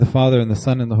Father, and the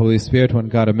Son, and the Holy Spirit, one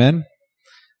God, Amen.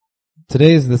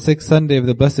 Today is the 6th Sunday of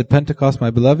the Blessed Pentecost,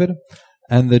 my beloved,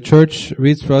 and the church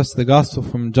reads for us the Gospel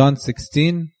from John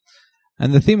 16.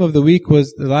 And the theme of the week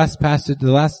was the last passage,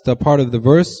 the last part of the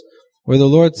verse, where the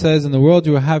Lord says, "In the world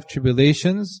you will have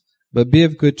tribulations, but be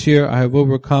of good cheer, I have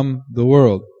overcome the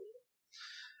world."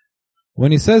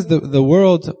 When he says the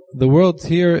world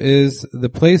here is the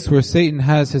place where Satan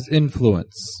has his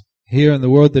influence, here in the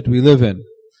world that we live in.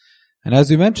 And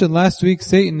as we mentioned last week,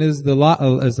 Satan is the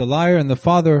liar and the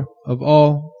father of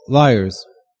all liars.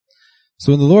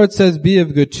 So when the Lord says, "Be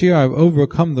of good cheer, I have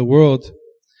overcome the world,"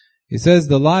 he says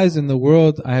the lies in the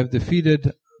world I have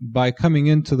defeated by coming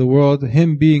into the world,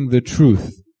 him being the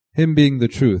truth. Him being the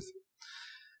truth.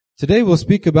 Today we'll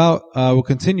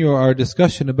continue our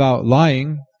discussion about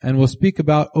lying, and we'll speak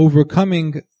about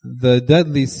overcoming the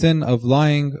deadly sin of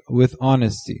lying with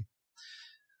honesty.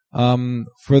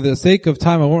 For the sake of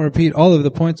time, I won't repeat all of the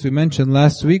points we mentioned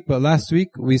last week, but last week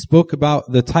we spoke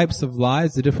about the types of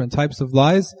lies, the different types of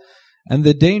lies, and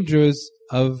the dangers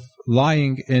of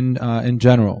lying in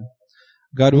general.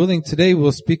 God willing, today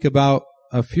we'll speak about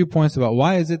a few points about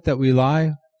why is it that we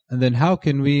lie, and then how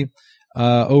can we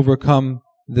overcome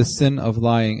the sin of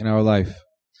lying in our life.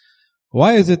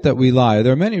 Why is it that we lie?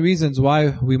 There are many reasons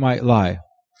why we might lie.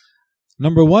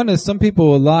 Number one is some people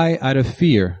will lie out of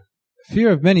fear.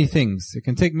 Fear of many things. It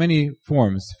can take many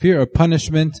forms. Fear of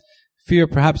punishment, fear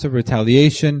perhaps of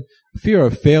retaliation, fear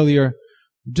of failure.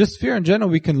 Just fear in general.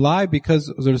 We can lie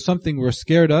because there's something we're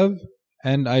scared of,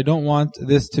 and I don't want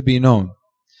this to be known.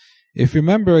 If you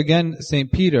remember again,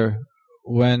 St. Peter,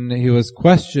 when he was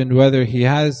questioned whether he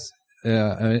has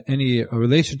any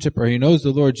relationship or he knows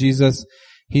the Lord Jesus,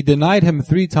 he denied him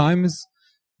 3 times,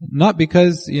 not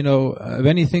because, of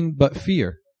anything but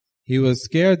fear. He was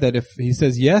scared that if he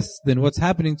says yes, then what's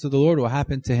happening to the Lord will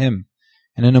happen to him.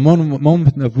 And in a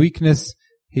moment of weakness,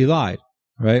 he lied,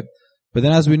 right? But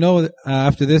then as we know,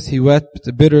 after this, he wept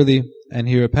bitterly and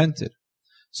he repented.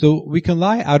 So we can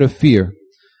lie out of fear.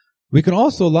 We can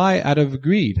also lie out of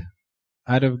greed.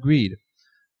 Out of greed.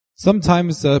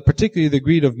 Sometimes, particularly the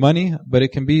greed of money, but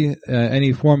it can be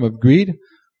any form of greed.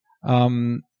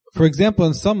 For example,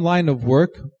 in some line of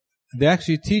work, they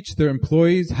actually teach their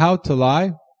employees how to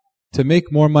lie to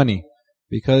make more money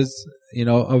because,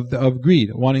 of greed,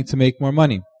 wanting to make more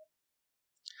money.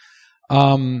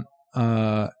 And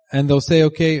they'll say,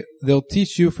 okay, they'll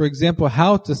teach you, for example,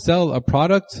 how to sell a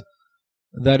product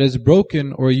that is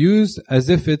broken or used as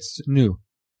if it's new,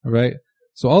 right?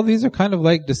 So all these are kind of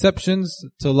like deceptions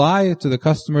to lie to the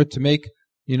customer to make,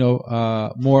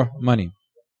 more money.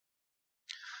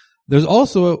 There's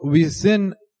also, we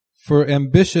sin for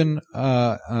ambition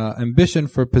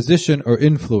for position or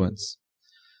influence.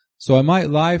 So I might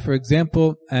lie, for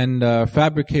example, and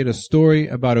fabricate a story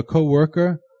about a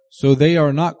coworker, so they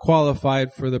are not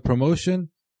qualified for the promotion,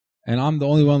 and I'm the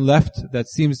only one left that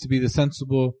seems to be the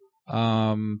sensible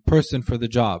person for the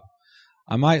job.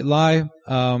 I might lie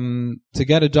to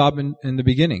get a job in the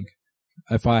beginning.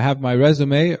 If I have my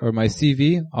resume or my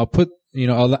CV, I'll put,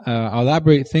 I'll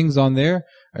elaborate things on there,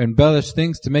 embellish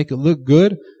things to make it look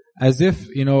good, as if,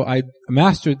 I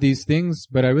mastered these things,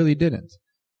 but I really didn't.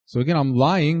 So again, I'm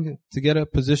lying to get a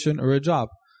position or a job.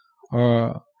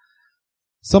 Or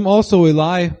some also will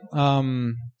lie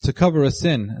to cover a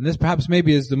sin. And this perhaps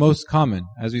maybe is the most common.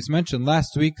 As we mentioned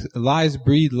last week, lies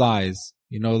breed lies.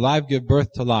 Lies give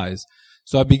birth to lies.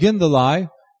 So I begin the lie,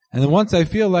 and then once I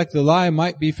feel like the lie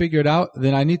might be figured out,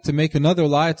 then I need to make another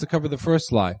lie to cover the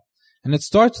first lie. And it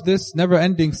starts this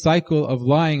never-ending cycle of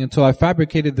lying until I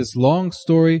fabricated this long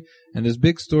story and this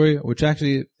big story, which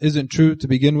actually isn't true to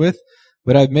begin with,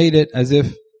 but I've made it as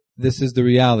if this is the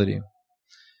reality.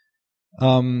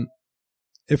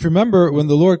 If you remember when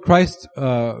the Lord Christ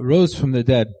rose from the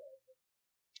dead,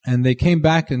 and they came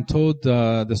back and told,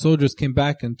 the soldiers came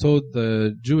back and told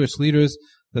the Jewish leaders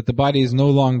that the body is no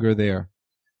longer there.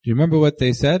 Do you remember what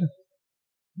they said?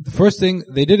 The first thing,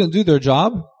 they didn't do their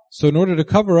job. So in order to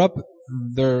cover up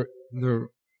their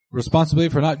responsibility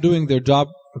for not doing their job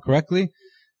correctly,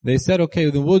 they said, okay,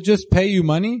 then we'll just pay you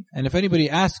money, and if anybody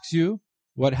asks you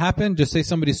what happened, just say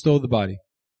somebody stole the body.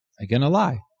 Again, a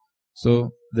lie.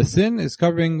 So the sin is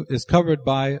covered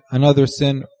by another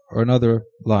sin or another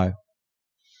lie.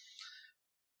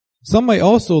 Some might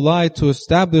also lie to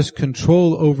establish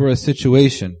control over a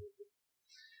situation.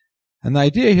 And the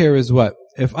idea here is what?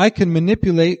 If I can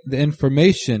manipulate the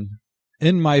information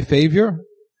in my favor,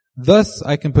 thus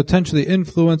I can potentially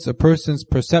influence a person's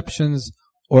perceptions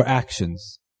or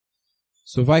actions.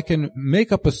 So if I can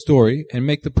make up a story and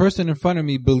make the person in front of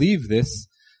me believe this,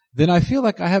 then I feel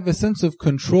like I have a sense of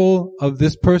control of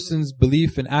this person's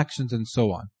belief and actions and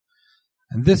so on.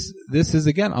 And this is,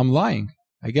 again, I'm lying.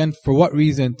 Again, for what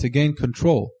reason? To gain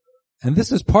control. And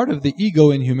this is part of the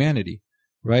ego in humanity,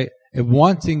 right? Of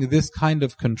wanting this kind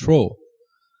of control.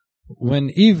 When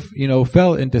Eve,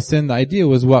 fell into sin, the idea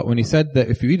was what? When he said that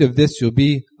if you eat of this, you'll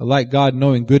be like God,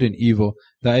 knowing good and evil.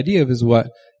 The idea is what?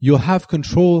 You'll have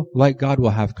control like God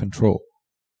will have control,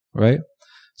 right?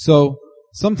 So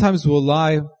sometimes we'll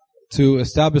lie to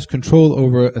establish control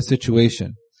over a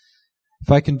situation.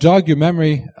 If I can jog your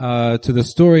memory to the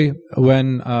story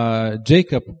when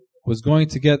Jacob was going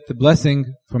to get the blessing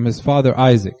from his father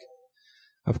Isaac.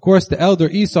 Of course, the elder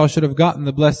Esau should have gotten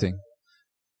the blessing.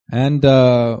 And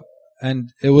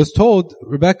it was told,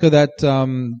 Rebekah,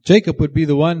 that Jacob would be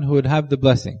the one who would have the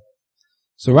blessing.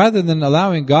 So rather than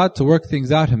allowing God to work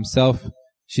things out himself,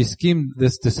 she schemed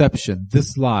this deception,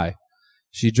 this lie.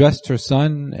 She dressed her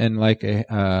son in like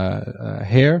a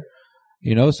hair,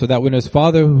 so that when his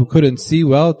father, who couldn't see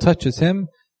well, touches him,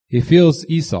 he feels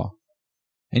Esau.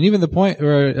 And even the point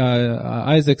where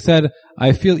Isaac said,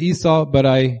 I feel Esau, but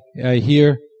I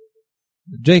hear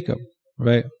Jacob,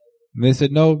 right? And they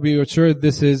said, no, be assured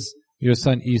this is your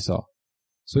son Esau.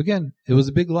 So again, it was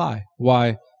a big lie.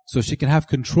 Why? So she can have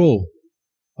control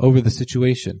over the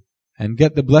situation and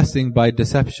get the blessing by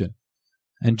deception.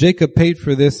 And Jacob paid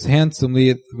for this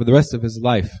handsomely for the rest of his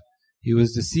life. He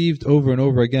was deceived over and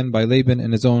over again by Laban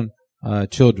and his own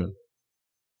children.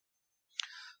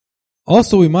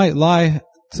 Also, we might lie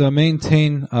to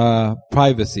maintain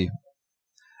privacy.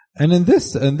 And in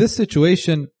this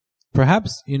situation,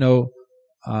 perhaps,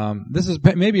 this is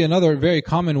maybe another very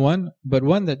common one, but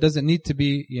one that doesn't need to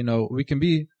be, we can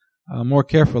be more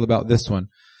careful about this one.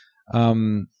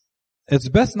 It's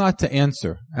best not to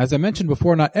answer. As I mentioned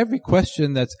before, not every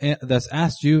question that's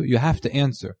asked you have to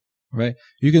answer, right?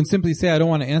 You can simply say, I don't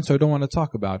want to answer, I don't want to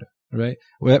talk about it, right?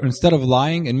 Instead of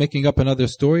lying and making up another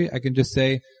story, I can just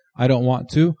say, I don't want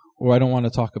to, or I don't want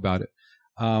to talk about it.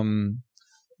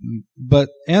 But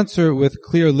answer with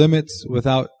clear limits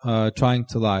without trying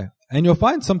to lie. And you'll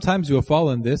find sometimes you'll fall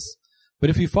in this, but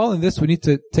if you fall in this, we need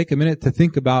to take a minute to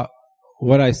think about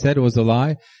what I said was a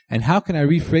lie, and how can I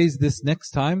rephrase this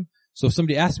next time? So if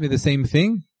somebody asks me the same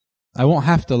thing, I won't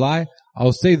have to lie.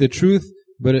 I'll say the truth,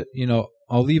 but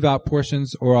I'll leave out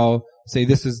portions, or I'll say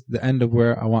this is the end of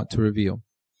where I want to reveal.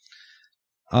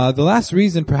 The last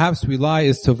reason perhaps we lie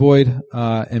is to avoid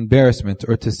embarrassment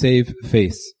or to save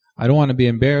face. I don't want to be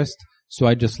embarrassed, so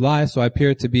I just lie, so I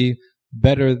appear to be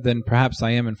better than perhaps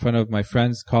I am in front of my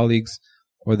friends, colleagues,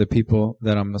 or the people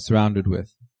that I'm surrounded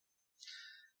with.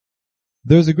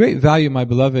 There's a great value, my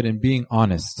beloved, in being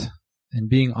honest.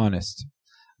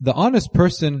 The honest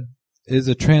person is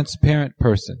a transparent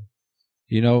person.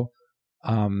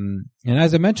 And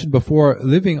as I mentioned before,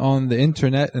 living on the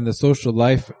internet and the social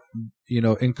life,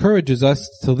 encourages us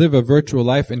to live a virtual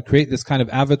life and create this kind of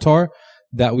avatar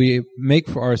that we make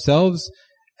for ourselves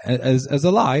as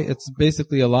a lie. It's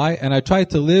basically a lie. And I try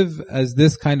to live as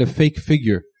this kind of fake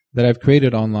figure that I've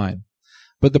created online.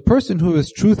 But the person who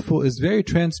is truthful is very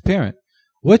transparent.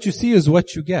 What you see is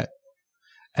what you get.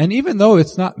 And even though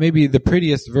it's not maybe the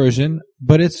prettiest version,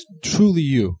 but it's truly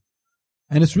you.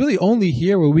 And it's really only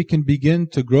here where we can begin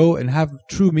to grow and have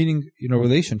true meaning,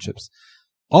 relationships.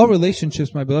 All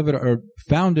relationships, my beloved, are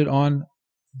founded on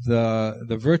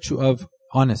the virtue of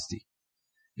honesty.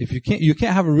 If you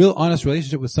can't have a real honest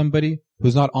relationship with somebody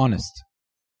who's not honest.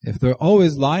 If they're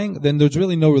always lying, then there's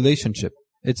really no relationship.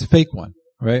 It's a fake one,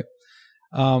 right?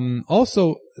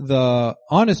 Also, the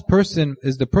honest person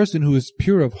is the person who is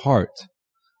pure of heart.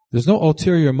 There's no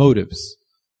ulterior motives.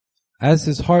 As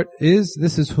his heart is,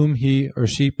 this is whom he or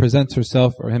she presents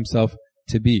herself or himself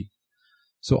to be.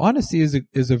 So honesty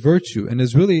is a virtue and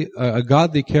is really a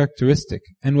godly characteristic.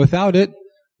 And without it,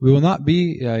 we will not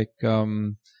be like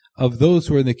of those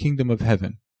who are in the kingdom of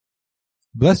heaven.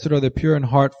 Blessed are the pure in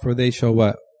heart, for they shall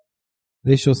what?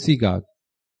 They shall see God.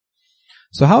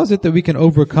 So how is it that we can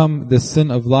overcome the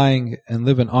sin of lying and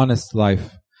live an honest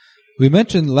life? We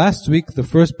mentioned last week the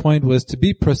first point was to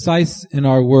be precise in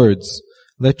our words.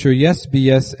 Let your yes be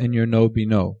yes and your no be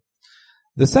no.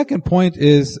 The second point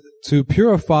is to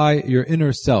purify your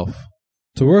inner self,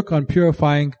 to work on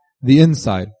purifying the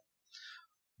inside.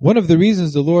 One of the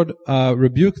reasons the Lord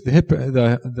rebuked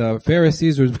the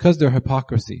Pharisees was because of their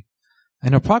hypocrisy.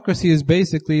 And hypocrisy is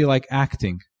basically like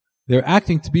acting. They're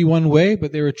acting to be one way,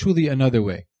 but they were truly another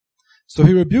way. So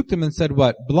he rebuked them and said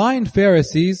what? Blind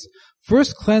Pharisees,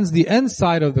 first cleanse the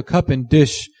inside of the cup and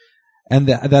dish, and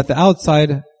that the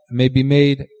outside may be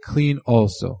made clean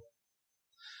also.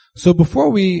 So before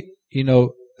we,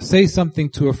 say something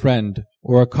to a friend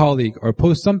or a colleague or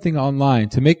post something online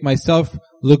to make myself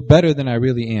look better than I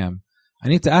really am, I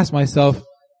need to ask myself,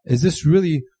 is this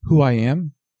really who I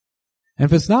am? And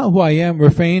if it's not who I am,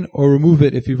 refrain or remove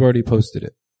it if you've already posted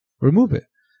it. Remove it.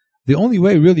 The only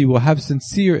way really we'll have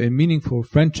sincere and meaningful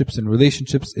friendships and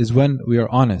relationships is when we are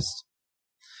honest.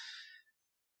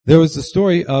 There was a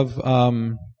story of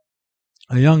a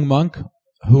young monk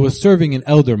who was serving an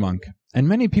elder monk. And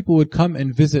many people would come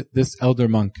and visit this elder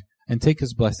monk and take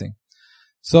his blessing.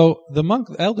 So the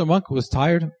elder monk was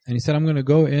tired, and he said, I'm going to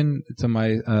go in to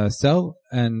my cell,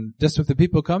 and just if the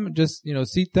people come, just,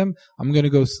 seat them. I'm going to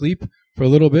go sleep for a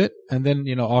little bit, and then,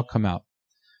 I'll come out.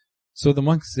 So the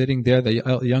monk's sitting there, the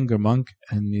younger monk,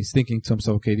 and he's thinking to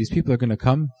himself, okay, these people are going to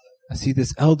come. I see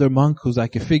this elder monk who's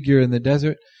like a figure in the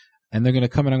desert, and they're going to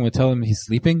come and I'm going to tell him he's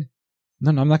sleeping. No,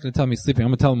 I'm not going to tell him he's sleeping. I'm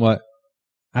going to tell him what?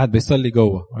 Ad bisalli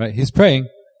gowa, right? He's praying.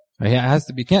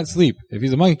 He can't sleep. If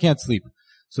he's a monk, he can't sleep.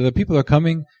 So the people are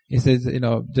coming. He says,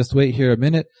 just wait here a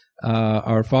minute.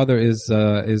 Our father is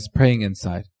praying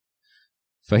inside.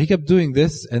 So he kept doing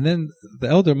this, and then the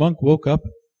elder monk woke up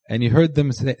and he heard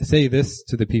them say this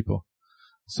to the people.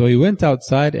 So he went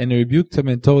outside and he rebuked him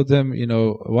and told them,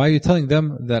 why are you telling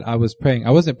them that I was praying?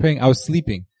 I wasn't praying, I was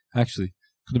sleeping, actually.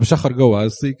 I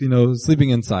was sleeping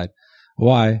inside.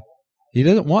 Why? He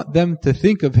doesn't want them to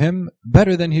think of him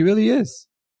better than he really is.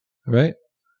 Right?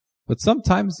 But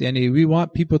sometimes, we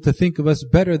want people to think of us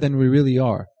better than we really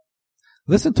are.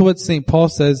 Listen to what St. Paul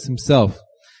says himself.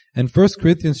 In 1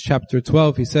 Corinthians chapter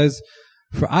 12, he says,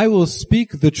 "For I will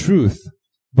speak the truth,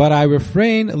 but I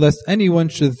refrain lest anyone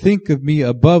should think of me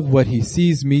above what he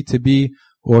sees me to be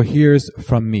or hears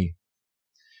from me."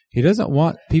 He doesn't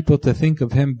want people to think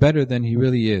of him better than he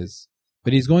really is.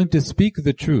 But he's going to speak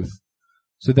the truth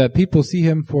so that people see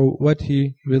him for what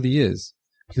he really is.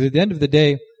 Because at the end of the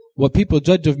day, what people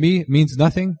judge of me means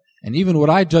nothing, and even what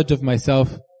I judge of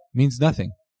myself means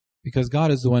nothing, because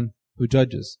God is the one who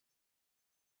judges.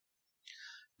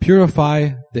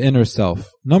 Purify the inner self.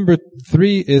 Number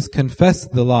 3 is confess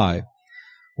the lie.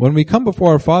 When we come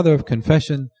before our Father of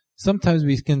confession, sometimes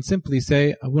we can simply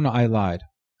say, Abuna, I lied.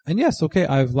 And yes, okay,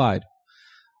 I've lied.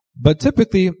 But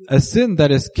typically, a sin that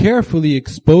is carefully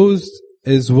exposed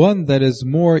is one that is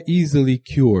more easily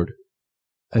cured.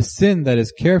 A sin that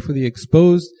is carefully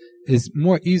exposed is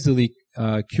more easily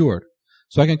cured.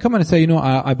 So I can come in and say,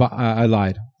 I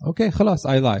lied. Okay, khalas,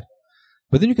 I lied.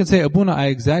 But then you can say, Abuna, I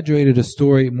exaggerated a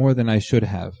story more than I should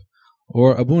have.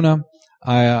 Or Abuna,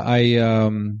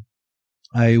 I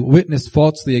witnessed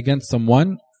falsely against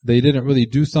someone. They didn't really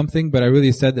do something, but I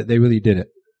really said that they really did it.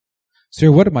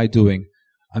 So what am I doing?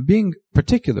 I'm being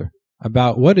particular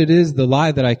about what it is, the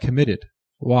lie that I committed.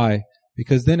 Why?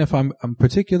 Because then if I'm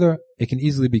particular, it can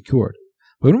easily be cured.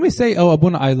 But when we say, oh,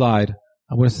 Abuna, I lied,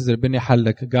 Abuna says,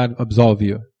 God absolve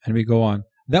you, and we go on.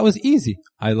 That was easy.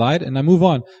 I lied and I move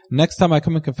on. Next time I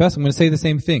come and confess, I'm going to say the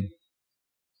same thing.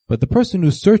 But the person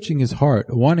who's searching his heart,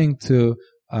 wanting to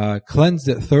cleanse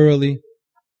it thoroughly,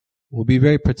 will be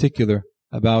very particular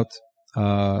about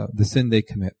the sin they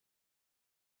commit.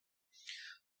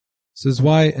 This is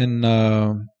why in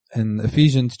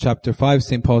Ephesians chapter 5,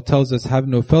 St. Paul tells us, have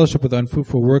no fellowship with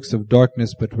unfruitful works of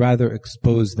darkness, but rather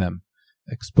expose them.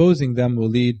 Exposing them will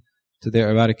lead to their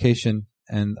eradication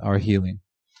and our healing.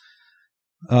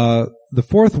 The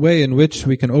 4th way in which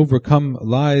we can overcome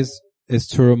lies is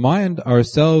to remind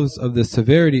ourselves of the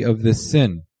severity of this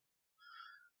sin.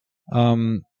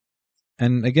 And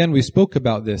again, we spoke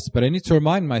about this, but I need to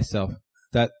remind myself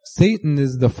that Satan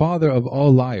is the father of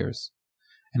all liars.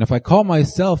 And if I call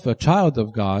myself a child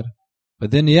of God,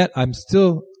 but then yet I'm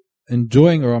still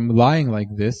enjoying or I'm lying like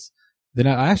this, then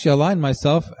I actually align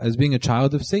myself as being a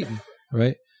child of Satan,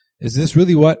 right? Is this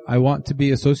really what I want to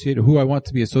be associated, who I want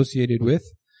to be associated with?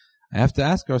 I have to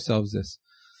ask ourselves this.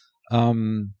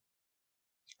 And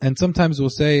sometimes we'll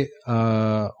say,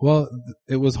 well,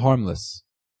 it was harmless.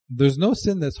 There's no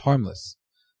sin that's harmless.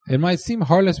 It might seem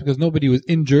harmless because nobody was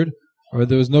injured or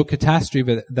there was no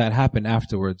catastrophe that happened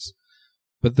afterwards.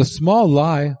 But the small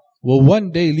lie will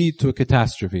one day lead to a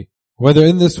catastrophe, whether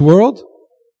in this world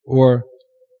or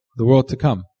the world to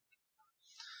come.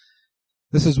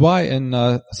 This is why in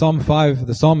Psalm 5,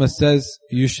 the psalmist says,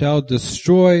 you shall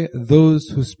destroy those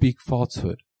who speak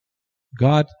falsehood.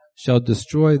 God shall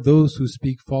destroy those who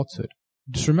speak falsehood.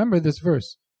 Just remember this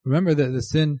verse. Remember that the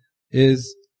sin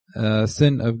is a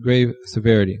sin of grave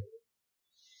severity.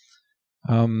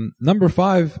 Number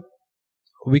 5,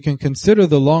 we can consider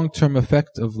the long-term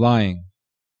effect of lying.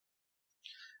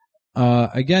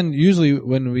 Again, usually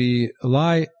when we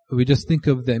lie, we just think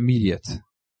of the immediate,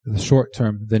 the short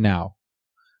term, the now.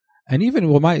 And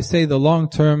even we might say the long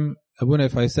term,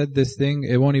 if I said this thing,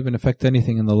 it won't even affect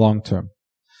anything in the long term.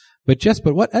 But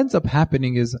what ends up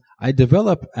happening is I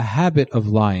develop a habit of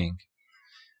lying.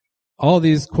 all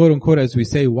these quote unquote, as we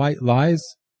say, white lies,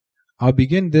 I'll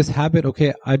begin this habit.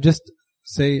 Okay, I just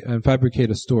say and fabricate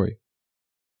a story.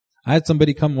 I had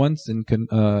somebody come once in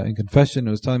confession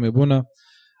and was telling me, Abuna,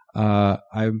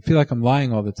 I feel like I'm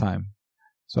lying all the time.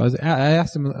 So I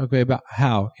asked him, okay, about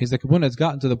how? He's like, Abuna, it's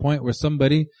gotten to the point where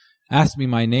somebody asked me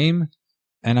my name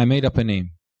and I made up a name.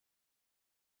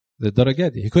 The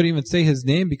darajat. He couldn't even say his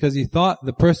name because he thought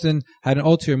the person had an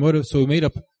ulterior motive, so he made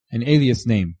up an alias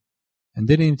name and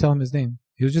didn't even tell him his name.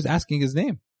 He was just asking his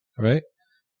name, right?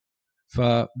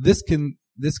 This can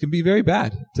be very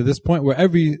bad to this point where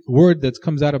every word that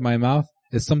comes out of my mouth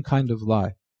is some kind of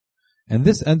lie. And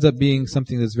this ends up being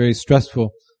something that's very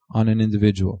stressful on an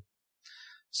individual.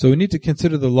 So we need to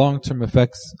consider the long-term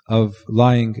effects of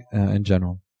lying in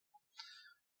general.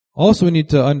 Also, we need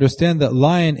to understand that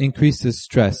lying increases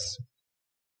stress.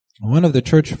 One of the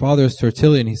church fathers,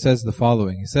 Tertullian, he says the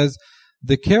following. He says,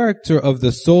 the character of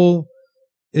the soul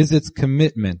is its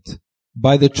commitment.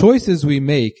 By the choices we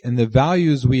make and the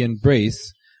values we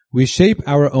embrace, we shape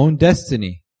our own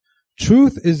destiny.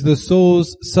 Truth is the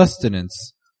soul's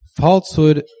sustenance,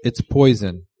 falsehood its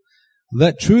poison.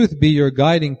 Let truth be your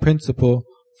guiding principle,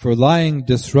 for lying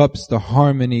disrupts the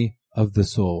harmony of the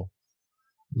soul.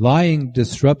 Lying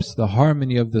disrupts the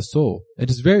harmony of the soul.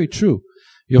 It is very true.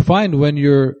 You'll find when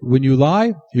you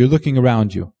lie, you're looking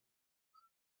around you.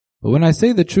 But when I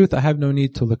say the truth, I have no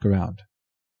need to look around.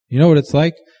 You know what it's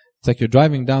like? It's like you're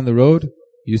driving down the road,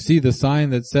 you see the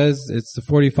sign that says it's the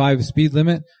 45 speed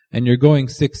limit, and you're going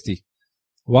 60.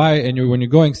 Why? And when you're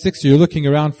going 60, you're looking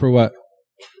around for what?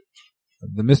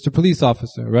 The Mr. Police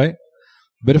Officer, right?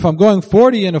 But if I'm going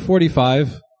 40 and a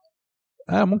 45,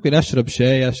 ممكن أشرب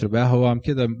شاي, أشرب قهوة,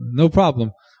 كده, no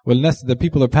problem. Well, unless the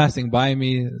people are passing by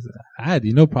me,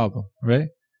 عادي, no problem, right?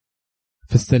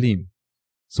 في السليم.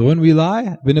 So when we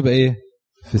lie, بنبقى إيه?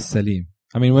 في السليم.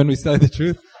 I mean, when we say the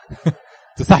truth,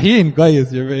 تصحيين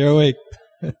كويس, you're awake.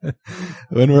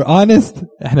 When we're honest,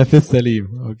 احنا في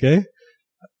السليم, okay?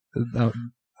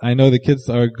 I know the kids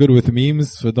are good with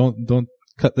memes, so don't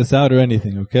cut this out or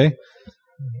anything, okay?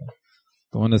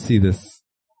 Don't want to see this.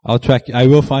 I'll track you. I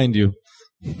will find you.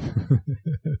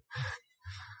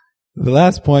 The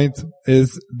last point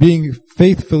is being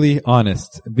faithfully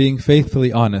honest. Being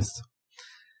faithfully honest.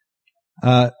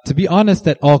 To be honest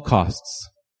at all costs.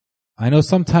 I know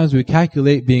sometimes we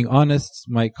calculate being honest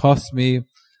might cost me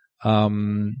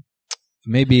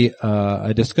maybe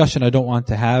a discussion I don't want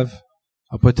to have,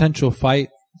 a potential fight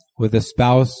with a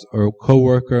spouse or a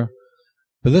coworker.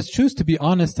 But let's choose to be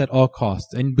honest at all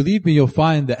costs. And believe me, you'll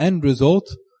find the end result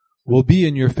will be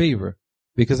in your favor.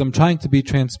 Because I'm trying to be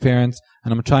transparent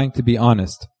and I'm trying to be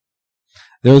honest.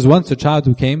 There was once a child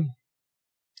who came,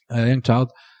 a young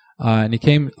child, and he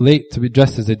came late to be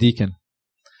dressed as a deacon.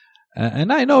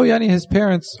 And I know, his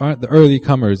parents aren't the early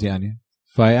comers,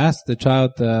 So I asked the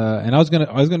child, and I was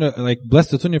gonna like bless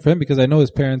the tunya for him because I know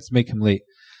his parents make him late.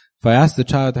 If I asked the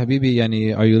child,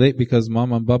 Habibi, are you late because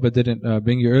mom and baba didn't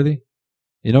bring you early?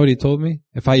 You know what he told me?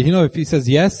 If he says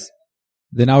yes,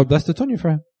 then I would bless the tunya for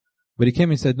him. But he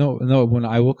came and said, no, when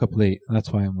I woke up late,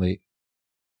 that's why I'm late.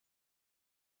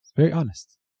 It's very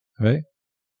honest, right?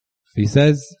 If he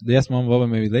says, yes, mom and baba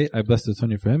may be late, I bless the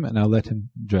tunya for him and I'll let him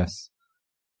dress.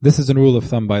 This is a rule of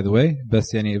thumb, by the way.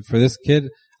 For this kid,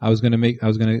 I was gonna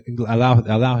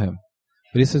allow him.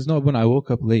 But he says, no, when I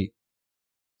woke up late.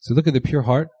 So look at the pure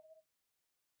heart.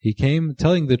 He came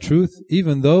telling the truth,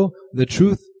 even though the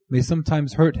truth may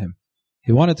sometimes hurt him.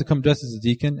 He wanted to come dress as a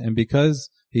deacon, and because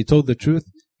he told the truth,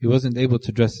 he wasn't able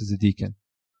to dress as a deacon.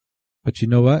 But you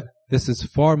know what? This is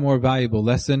far more valuable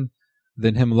lesson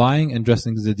than him lying and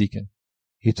dressing as a deacon.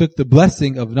 He took the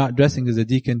blessing of not dressing as a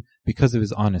deacon because of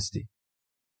his honesty.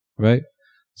 Right?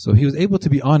 So he was able to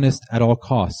be honest at all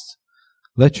costs.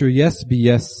 Let your yes be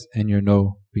yes and your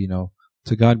no be no.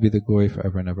 To God be the glory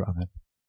forever and ever. Amen.